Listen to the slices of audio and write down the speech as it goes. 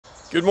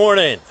Good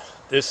morning.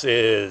 This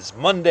is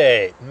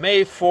Monday,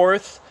 May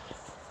 4th,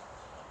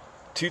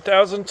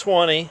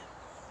 2020,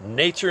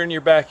 Nature in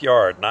Your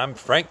Backyard, and I'm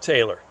Frank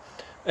Taylor.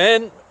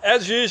 And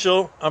as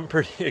usual, I'm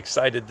pretty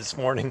excited this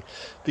morning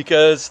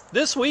because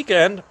this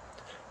weekend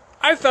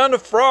I found a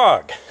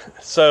frog.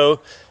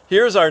 So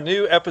here's our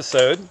new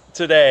episode.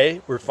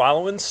 Today we're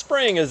following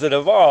spring as it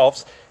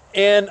evolves,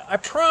 and I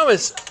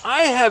promise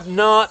I have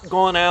not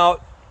gone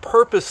out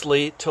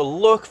purposely to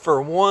look for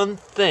one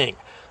thing.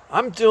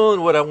 I'm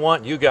doing what I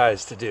want you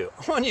guys to do.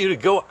 I want you to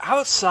go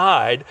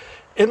outside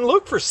and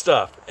look for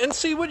stuff and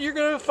see what you're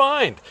going to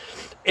find.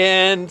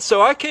 And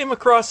so I came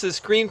across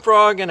this green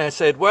frog and I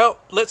said, well,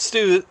 let's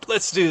do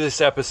this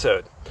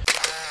episode.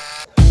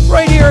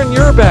 Right here in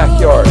your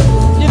backyard.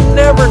 You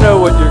never know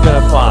what you're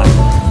going to find.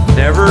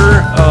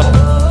 Never,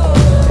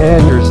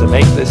 and here's to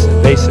make this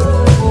invasive.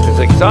 It's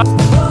exotic.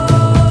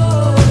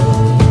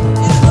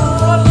 It's the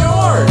front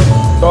yard.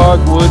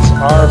 Dogwoods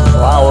are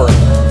flowering.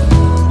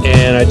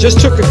 And I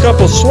just took a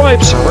couple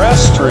swipes of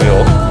terrestrial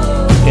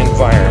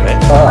environment.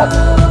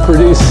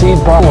 Produce seed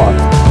pollen.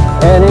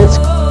 And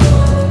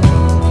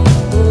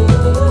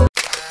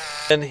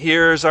And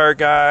here's our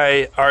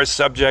guy, our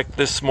subject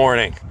this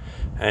morning.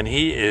 And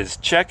he is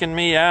checking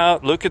me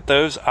out. Look at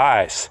those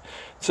eyes.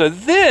 So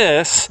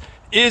this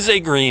is a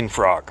green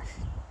frog.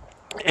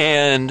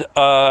 And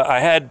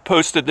I had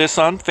posted this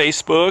on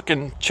Facebook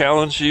and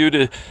challenged you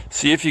to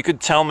see if you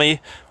could tell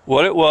me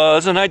what it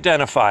was and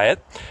identify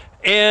it.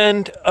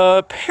 And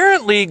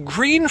apparently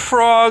green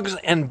frogs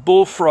and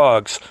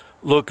bullfrogs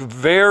look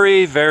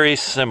very, very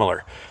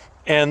similar.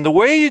 And the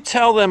way you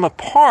tell them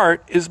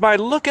apart is by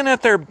looking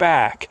at their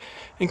back.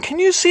 And can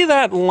you see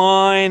that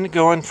line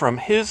going from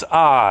his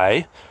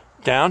eye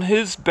down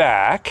his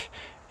back?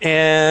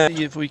 And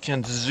if we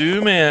can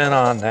zoom in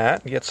on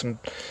that and get some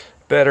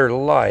better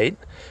light.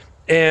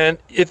 And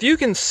if you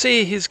can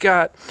see, he's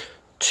got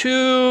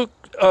two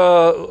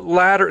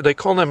they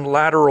call them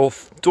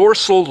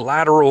dorsal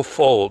lateral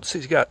folds.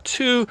 He's got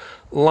two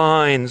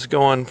lines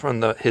going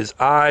from his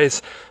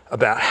eyes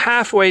about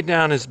halfway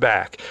down his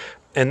back.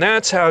 And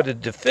that's how to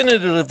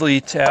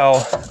definitively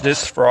tell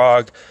this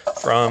frog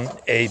from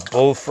a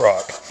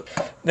bullfrog.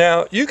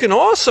 Now, you can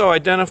also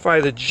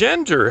identify the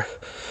gender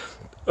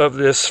of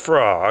this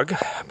frog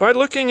by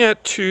looking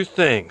at two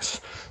things.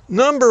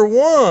 Number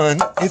one,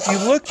 if you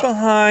look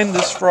behind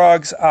this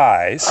frog's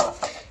eyes,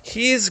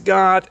 he's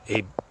got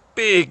a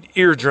big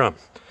eardrum,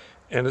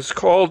 and it's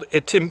called a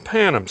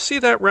tympanum. See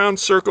that round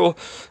circle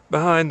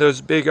behind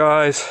those big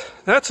eyes?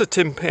 That's a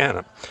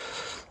tympanum.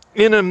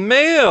 In a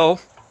male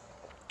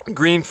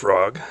green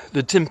frog,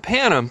 the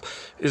tympanum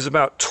is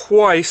about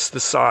twice the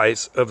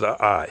size of the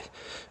eye.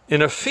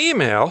 In a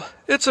female,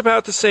 it's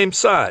about the same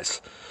size.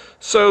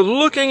 So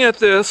looking at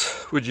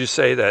this, would you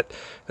say that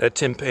that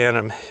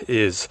tympanum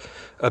is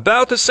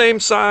about the same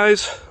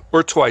size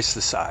or twice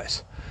the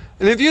size?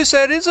 And if you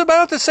said it's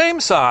about the same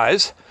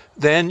size,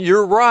 then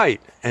you're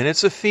right, and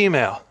it's a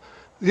female.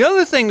 The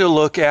other thing to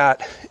look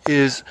at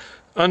is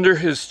under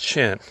his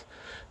chin.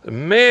 The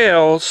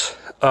males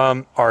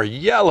are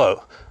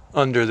yellow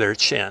under their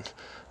chin,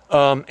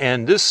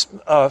 and this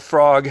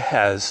frog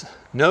has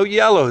no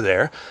yellow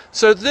there.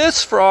 So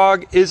this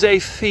frog is a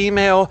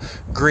female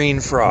green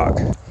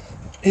frog.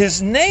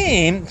 His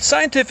name,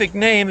 scientific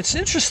name, it's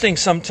interesting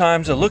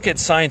sometimes to look at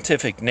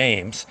scientific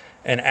names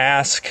and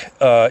ask,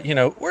 where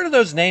do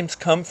those names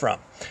come from?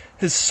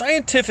 His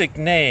scientific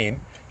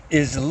name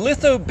is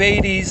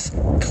Lithobates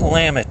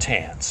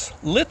clamitans.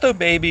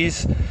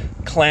 Lithobates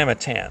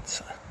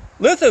clamitans.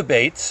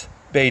 Lithobates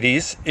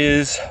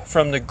is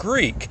from the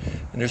Greek,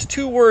 and there's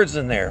two words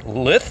in there.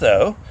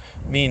 Litho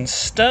means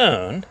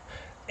stone,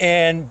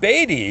 and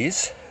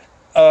bates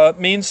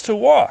means to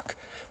walk.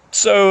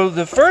 So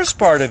the first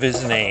part of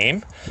his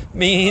name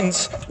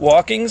means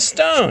walking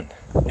stone.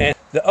 And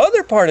the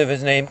other part of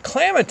his name,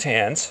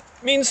 clamitans,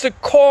 means to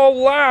call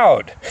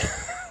loud.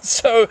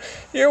 So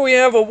here we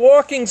have a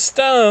walking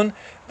stone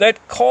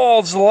that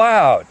calls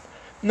loud.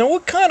 Now,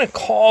 what kind of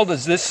call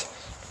does this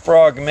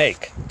frog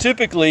make?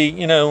 Typically,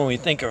 when we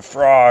think of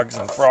frogs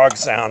and frog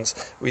sounds,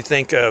 we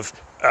think of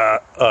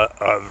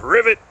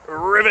rivet,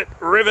 rivet,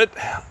 rivet.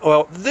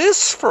 Well,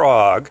 this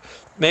frog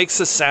makes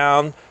a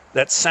sound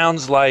that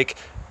sounds like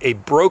a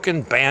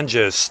broken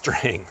banjo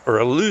string or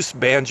a loose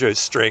banjo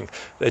string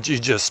that you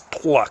just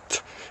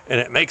plucked, and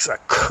it makes a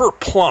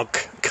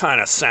kerplunk kind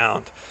of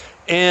sound.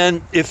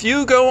 And if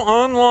you go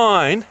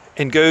online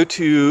and go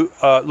to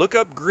look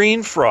up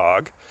green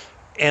frog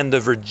and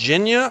the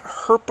Virginia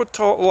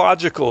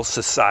Herpetological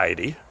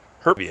Society,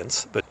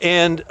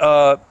 and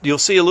you'll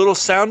see a little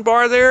sound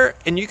bar there,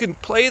 and you can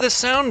play the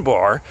sound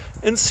bar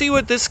and see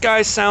what this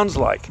guy sounds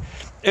like.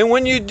 And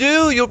when you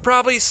do, you'll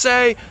probably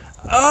say,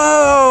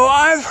 oh,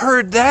 I've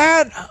heard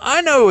that.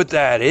 I know what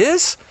that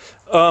is.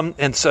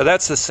 And so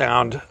that's the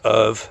sound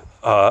of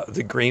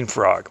the green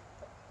frog.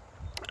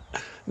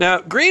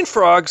 Now, green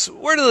frogs,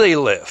 where do they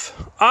live?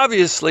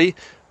 Obviously,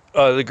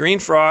 the green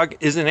frog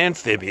is an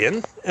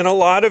amphibian, and a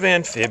lot of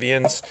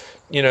amphibians,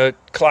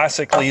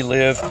 classically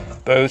live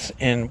both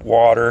in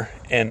water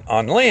and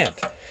on land.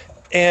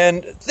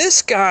 And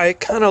this guy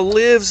kind of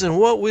lives in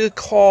what we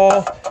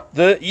call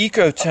the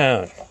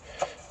ecotone.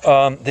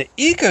 The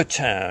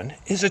ecotone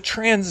is a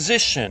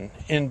transition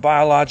in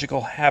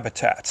biological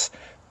habitats.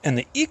 And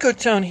the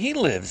ecotone he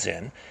lives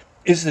in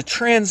is the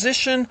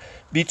transition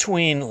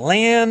between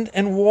land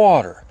and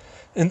water.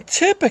 And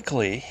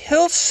typically,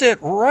 he'll sit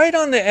right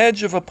on the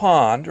edge of a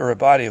pond or a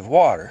body of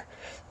water,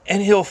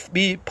 and he'll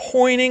be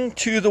pointing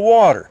to the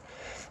water.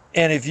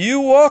 And if you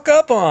walk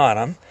up on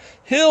him,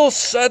 he'll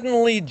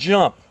suddenly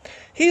jump.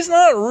 He's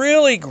not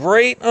really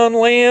great on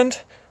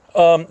land.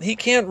 He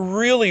can't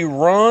really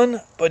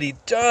run, but he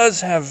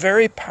does have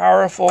very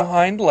powerful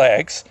hind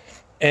legs.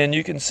 And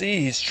you can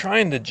see he's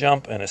trying to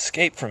jump and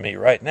escape from me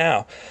right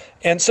now.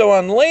 And so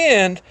on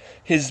land,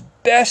 his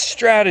best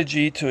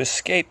strategy to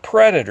escape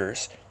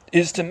predators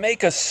is to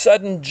make a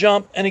sudden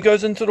jump, and he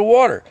goes into the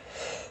water.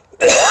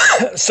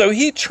 So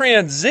he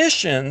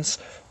transitions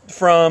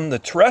from the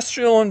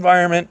terrestrial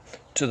environment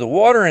to the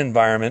water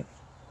environment,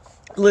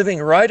 living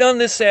right on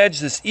this edge,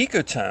 this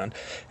ecotone,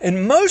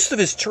 and most of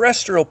his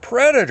terrestrial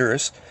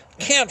predators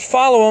can't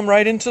follow him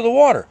right into the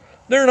water.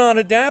 They're not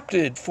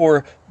adapted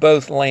for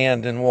both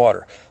land and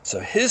water. So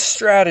his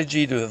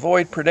strategy to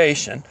avoid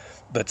predation,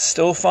 but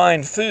still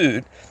find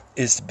food,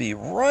 is to be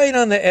right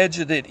on the edge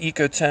of that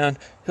ecotone.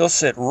 He'll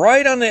sit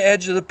right on the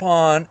edge of the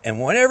pond,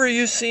 and whenever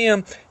you see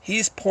him,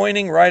 he's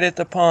pointing right at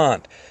the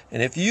pond.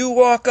 And if you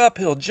walk up,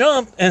 he'll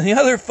jump. And the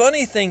other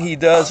funny thing he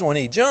does when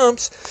he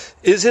jumps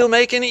is he'll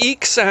make an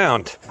eek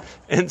sound.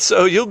 And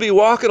so you'll be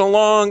walking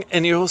along,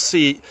 and you'll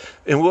see,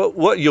 and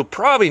what you'll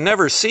probably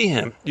never see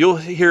him, you'll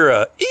hear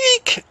a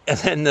eek, and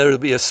then there'll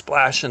be a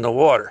splash in the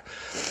water.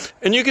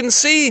 And you can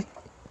see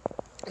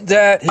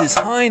that his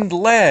hind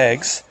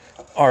legs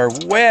are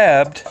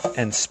webbed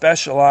and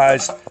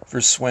specialized for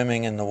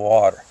swimming in the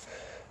water.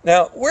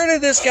 Now, where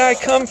did this guy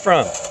come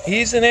from?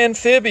 He's an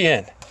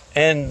amphibian,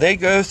 and they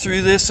go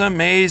through this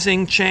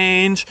amazing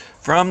change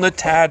from the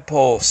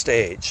tadpole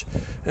stage.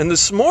 And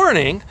this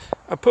morning,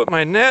 I put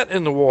my net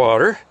in the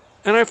water,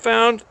 and I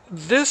found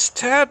this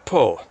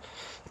tadpole.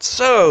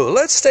 So,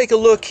 let's take a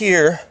look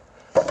here.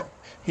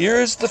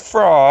 Here's the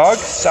frog,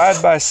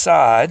 side by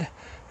side,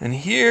 and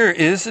here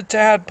is the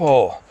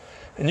tadpole.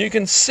 And you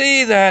can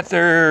see that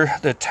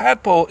the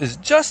tadpole is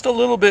just a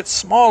little bit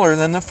smaller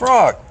than the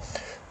frog.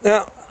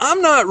 Now,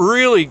 I'm not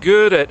really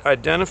good at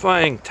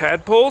identifying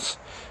tadpoles,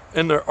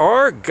 and there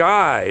are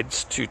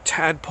guides to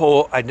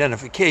tadpole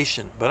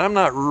identification, but I'm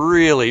not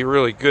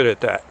really good at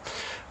that.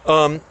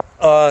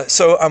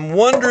 So I'm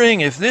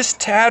wondering if this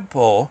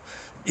tadpole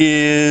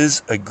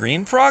is a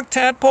green frog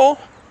tadpole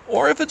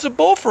or if it's a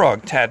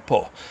bullfrog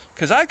tadpole,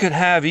 because I could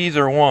have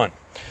either one.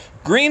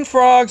 Green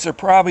frogs are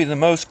probably the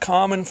most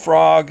common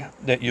frog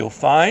that you'll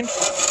find.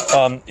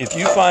 If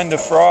you find a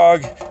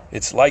frog,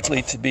 it's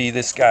likely to be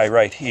this guy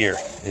right here.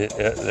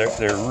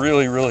 They're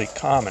really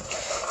common.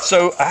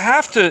 So I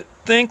have to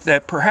think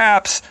that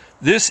perhaps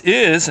this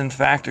is, in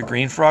fact, a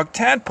green frog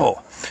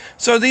tadpole.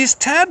 So these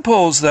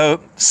tadpoles, though,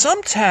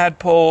 some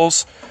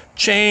tadpoles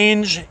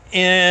change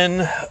in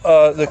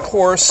the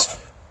course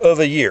of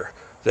a year.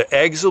 The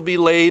eggs will be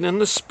laid in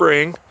the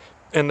spring,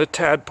 and the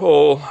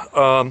tadpole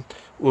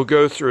will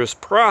go through its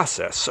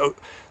process. So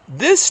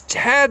this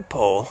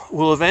tadpole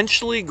will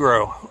eventually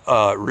grow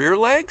rear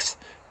legs,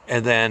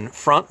 and then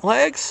front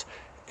legs,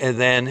 and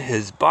then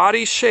his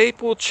body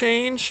shape will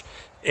change,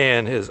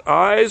 and his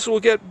eyes will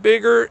get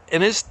bigger,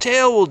 and his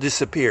tail will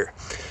disappear.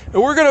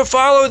 And we're going to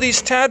follow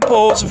these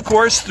tadpoles, of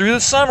course, through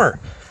the summer,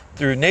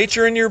 through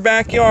Nature in Your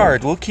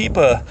Backyard. We'll keep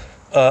a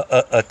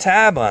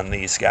tab on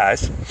these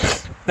guys.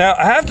 Now,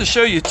 I have to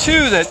show you,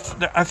 too,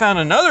 that I found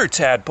another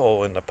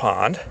tadpole in the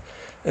pond.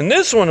 And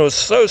this one was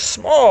so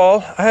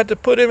small, I had to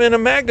put him in a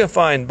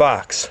magnifying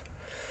box.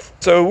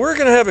 So we're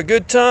going to have a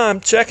good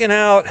time checking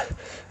out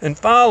and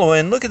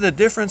following. Look at the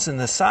difference in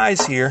the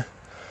size here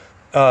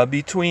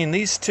between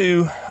these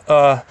two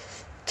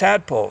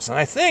tadpoles. And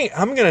I think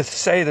I'm going to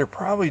say they're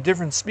probably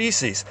different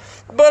species.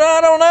 But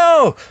I don't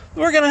know.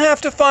 We're going to have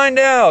to find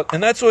out.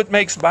 And that's what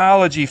makes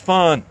biology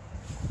fun.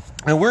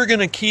 And we're going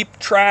to keep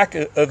track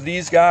of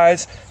these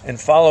guys and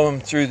follow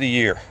them through the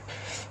year.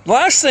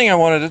 Last thing I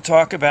wanted to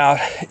talk about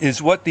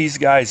is what these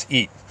guys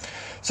eat.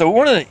 So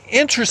one of the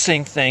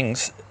interesting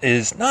things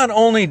is not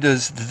only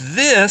does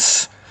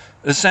this,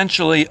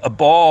 essentially a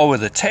ball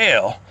with a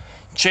tail,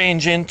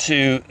 change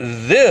into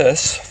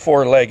this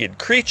four-legged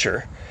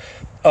creature,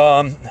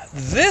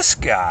 this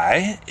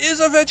guy is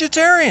a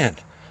vegetarian,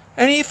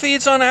 and he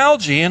feeds on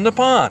algae in the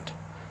pond.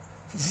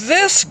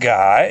 This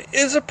guy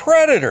is a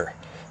predator.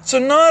 So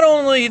not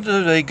only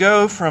do they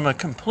go from a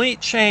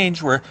complete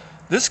change where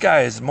this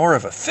guy is more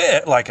of a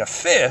like a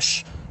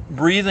fish,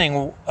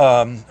 breathing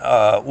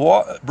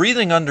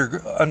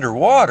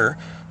underwater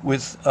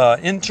with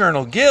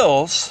internal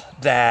gills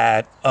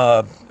that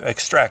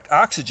extract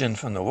oxygen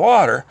from the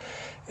water,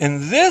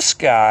 and this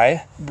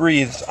guy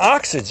breathes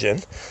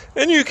oxygen,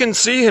 and you can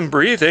see him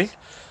breathing.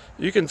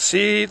 You can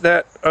see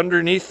that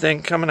underneath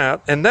thing coming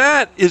out, and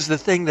that is the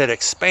thing that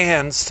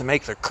expands to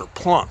make the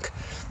kerplunk.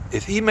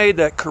 If he made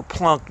that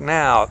kerplunk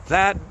now,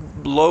 that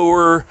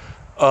lower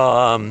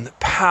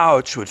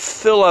pouch would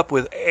fill up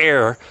with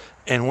air,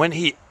 and when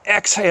he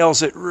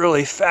exhales it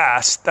really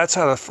fast, that's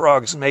how the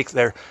frogs make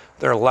their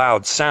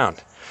loud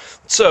sound.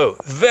 So,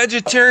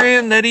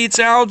 vegetarian that eats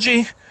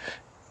algae,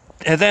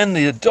 and then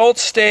the adult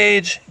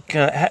stage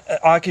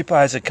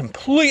occupies a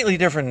completely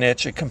different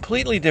niche, a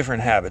completely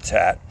different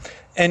habitat,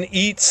 and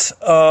eats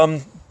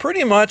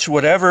pretty much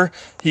whatever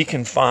he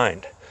can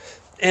find.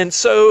 And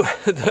so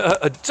the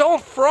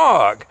adult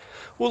frog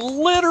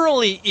will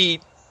literally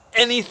eat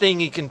anything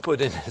he can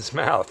put in his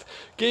mouth.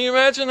 Can you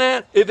imagine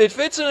that? If it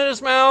fits in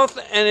his mouth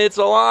and it's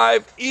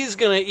alive, he's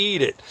going to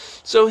eat it.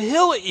 So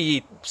he'll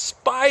eat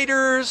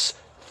spiders,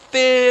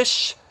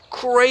 fish,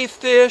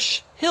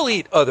 crayfish. He'll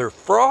eat other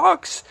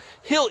frogs.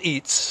 He'll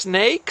eat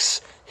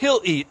snakes.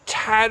 He'll eat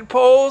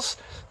tadpoles.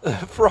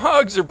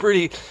 Frogs are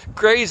pretty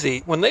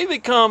crazy. When they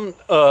become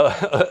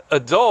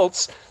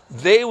adults,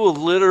 they will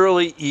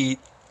literally eat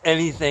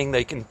anything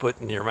they can put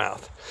in your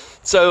mouth.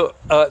 So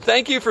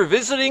thank you for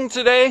visiting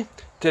today.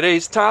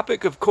 Today's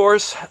topic, of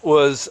course,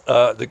 was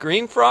the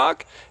green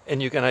frog,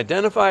 and you can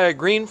identify a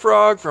green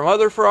frog from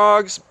other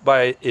frogs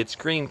by its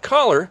green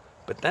color,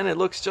 but then it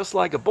looks just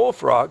like a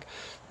bullfrog.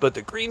 But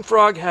the green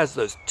frog has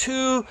those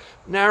two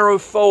narrow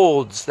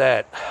folds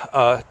that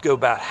go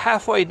about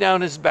halfway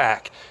down his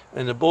back,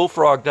 and the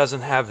bullfrog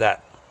doesn't have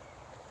that.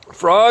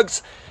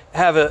 Frogs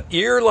have an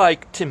ear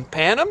like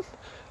tympanum,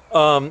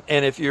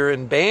 and if you're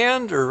in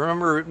band, or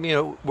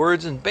remember,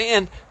 words in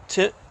band,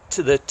 to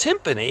the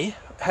tympany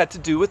had to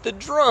do with the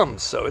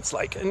drums, so it's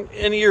like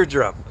an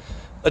eardrum.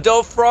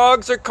 Adult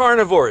frogs are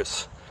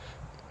carnivores.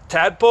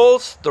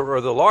 Tadpoles, the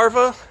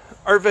larvae,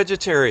 are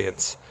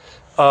vegetarians.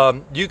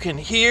 You can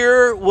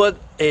hear what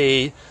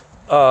a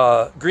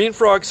green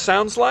frog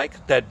sounds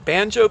like, that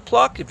banjo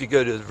pluck. If you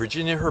go to the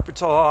Virginia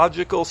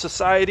Herpetological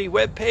Society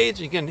webpage,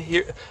 you can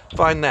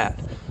find that.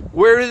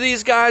 Where do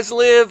these guys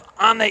live?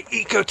 On the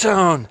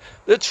ecotone,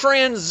 the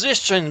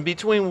transition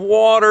between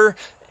water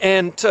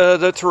and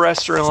the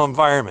terrestrial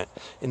environment.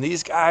 And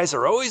these guys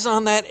are always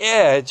on that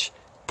edge,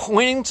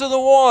 pointing to the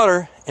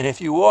water, and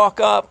if you walk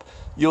up,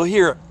 you'll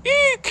hear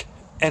eek,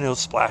 and it'll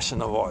splash in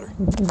the water.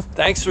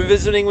 Thanks for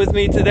visiting with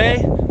me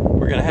today.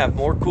 We're going to have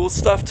more cool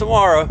stuff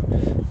tomorrow.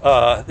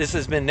 This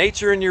has been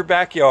Nature in Your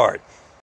Backyard.